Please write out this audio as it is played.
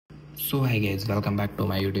So hi guys, welcome back to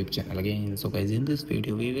my YouTube channel again. So guys, in this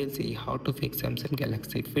video we will see how to fix Samsung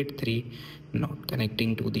Galaxy Fit 3 not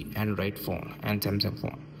connecting to the Android phone and Samsung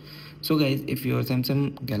phone. So guys, if your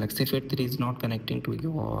Samsung Galaxy Fit 3 is not connecting to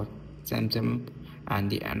your Samsung and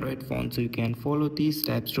the Android phone, so you can follow these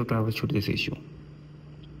steps to troubleshoot this issue.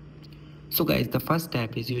 So guys, the first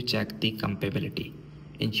step is you check the compatibility.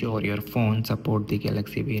 Ensure your phone support the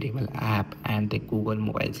Galaxy Wearable app and the Google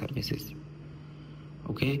mobile services.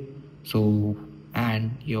 Okay, so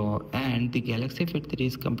and the Galaxy Fit 3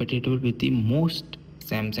 is compatible with the most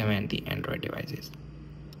Samsung and the Android devices.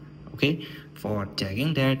 Okay, for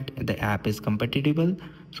checking that the app is compatible,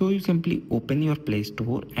 so you simply open your Play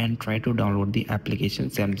Store and try to download the application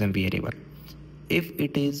Samsung Wearable. If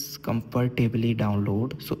it is comfortably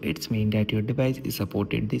download, so it's mean that your device is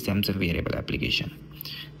supported the Samsung Wearable application.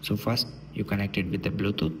 So first you connect it with the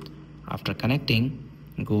Bluetooth. After connecting,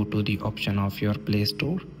 go to the option of your Play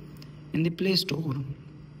Store. In the Play Store,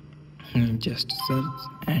 just search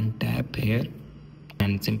and tap here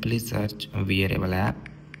and simply search Wearable app,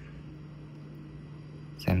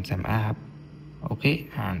 Samsung app. Okay,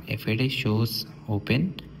 and if it is shows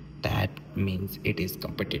open, that means it is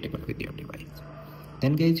compatible with your device.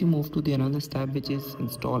 Then guys, you move to the another step, which is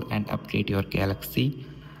install and update your Galaxy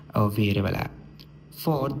Wearable app.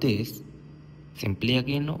 For this, simply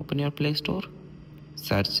again open your Play Store,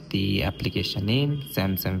 search the application name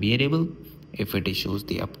Samsung Wearable. If it shows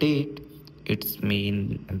the update, it's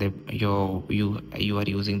mean that you are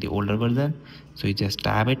using the older version, so you just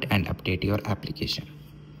tab it and update your application.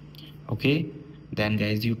 Okay, then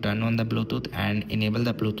guys, you turn on the Bluetooth and enable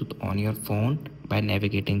the Bluetooth on your phone by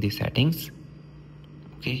navigating the settings.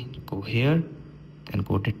 Okay, go here, then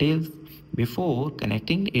go details. Before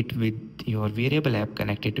connecting it with your Wearable app,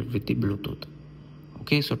 connect it with the Bluetooth.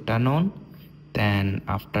 Okay, so turn on. Then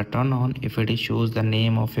after turn on, if it shows the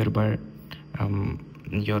name of your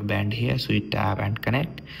band here, so you tap and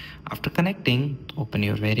connect. After connecting, open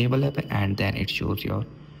your Wearable app and then it shows your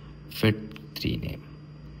Fit 3 name.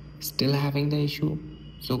 Still having the issue?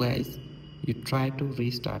 So guys, you try to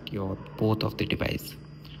restart your both of the device.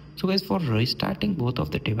 So guys, for restarting both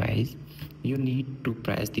of the device, you need to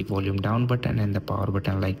press the volume down button and the power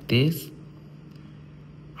button like this.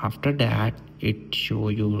 After that, it show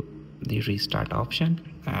you the restart option,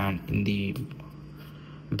 and in the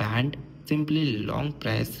band, simply long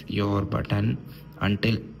press your button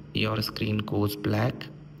until your screen goes black.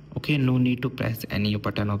 Okay, no need to press any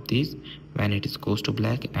button of these when it is goes to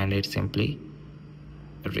black, and it simply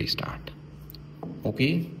restart.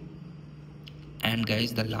 Okay, and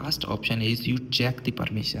guys, the last option is you check the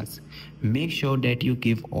permissions. Make sure that you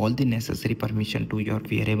give all the necessary permission to your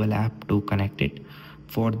Wearable app to connect it.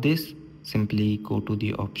 For this, simply go to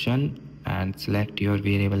the option and select your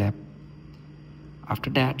Wearable app. After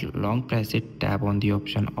that, long press it, tap on the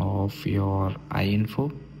option of your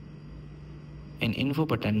iInfo. In info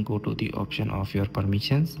button, go to the option of your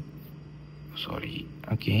permissions. Sorry,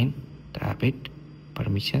 again tap it,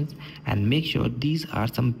 permissions, and make sure these are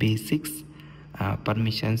some basics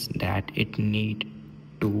permissions that it need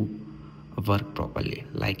to work properly,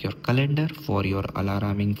 like your calendar for your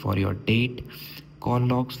alarming for your date, call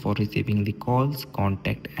logs for receiving the calls,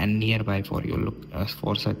 contact and nearby for your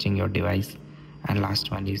for searching your device, and last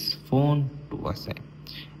one is phone to WhatsApp.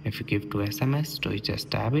 If you give to SMS, so you just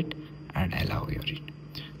tab it and allow your it.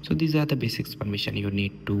 So these are the basics permission you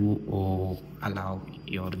need to allow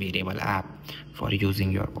your Wearable app for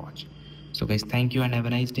using your watch. So guys, thank you and have a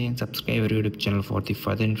nice day, and subscribe our YouTube channel for the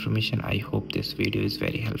further information. I hope this video is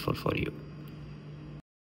very helpful for you.